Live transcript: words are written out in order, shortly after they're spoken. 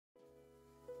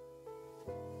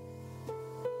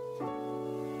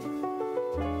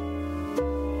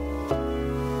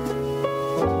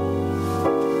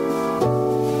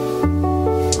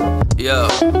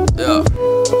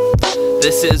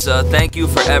This is a thank you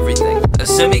for everything. A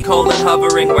semicolon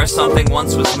hovering where something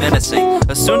once was menacing.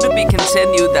 A soon to be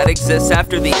continued that exists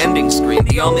after the ending screen.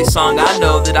 The only song I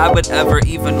know that I would ever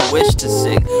even wish to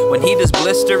sing. When heat is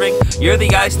blistering, you're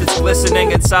the ice that's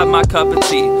glistening inside my cup of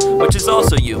tea, which is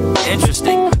also you.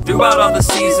 Interesting. Throughout all the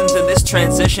seasons in this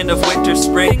transition of winter,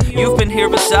 spring, you've been here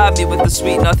beside me with the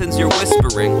sweet nothings you're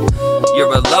whispering.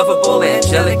 You're a lovable,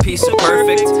 angelic piece of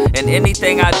perfect, and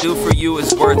anything I do for you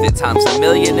is worth it times 1.5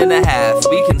 million.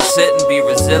 We can sit and be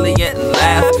resilient and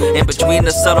laugh in between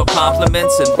the subtle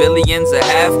compliments and billions of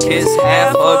half-kiss,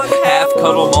 half-hug,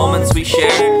 half-cuddle moments we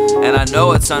share. And I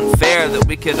know it's unfair that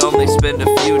we could only spend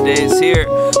a few days here,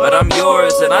 but I'm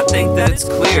yours and I think that it's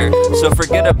clear. So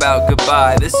forget about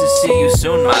goodbye, this is see you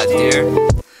soon, my dear.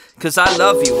 Cause I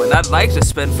love you and I'd like to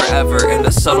spend forever in the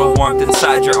subtle warmth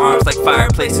inside your arms like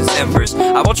fireplace's embers.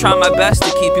 I will try my best to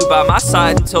keep you by my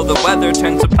side until the weather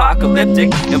turns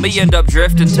apocalyptic and we end up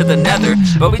drifting to the nether.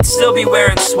 But we'd still be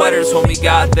wearing sweaters when we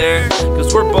got there,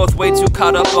 cause we're both way too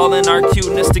caught up all in our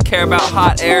cuteness to care about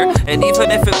hot air. And even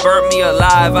if it burnt me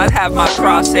alive, I'd have my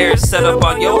crosshairs set up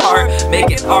on your heart,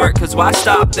 making art, cause why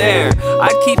stop there?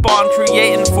 I'd keep on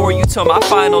creating for you till my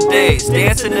final days,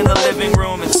 dancing in the living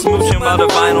room and smooching while the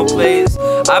vinyl plays.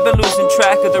 I've been losing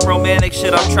track of the romantic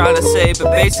shit I'm trying to say,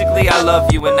 but basically I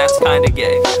love you and that's kinda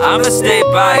gay. I'ma stay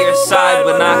by your side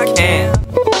when I can,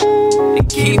 and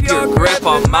keep your grip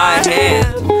on my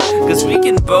hand, cause we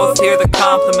can both hear the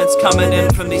compliments coming in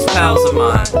from these pals of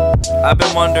mine. I've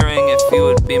been wondering if you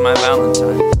would be my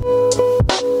valentine.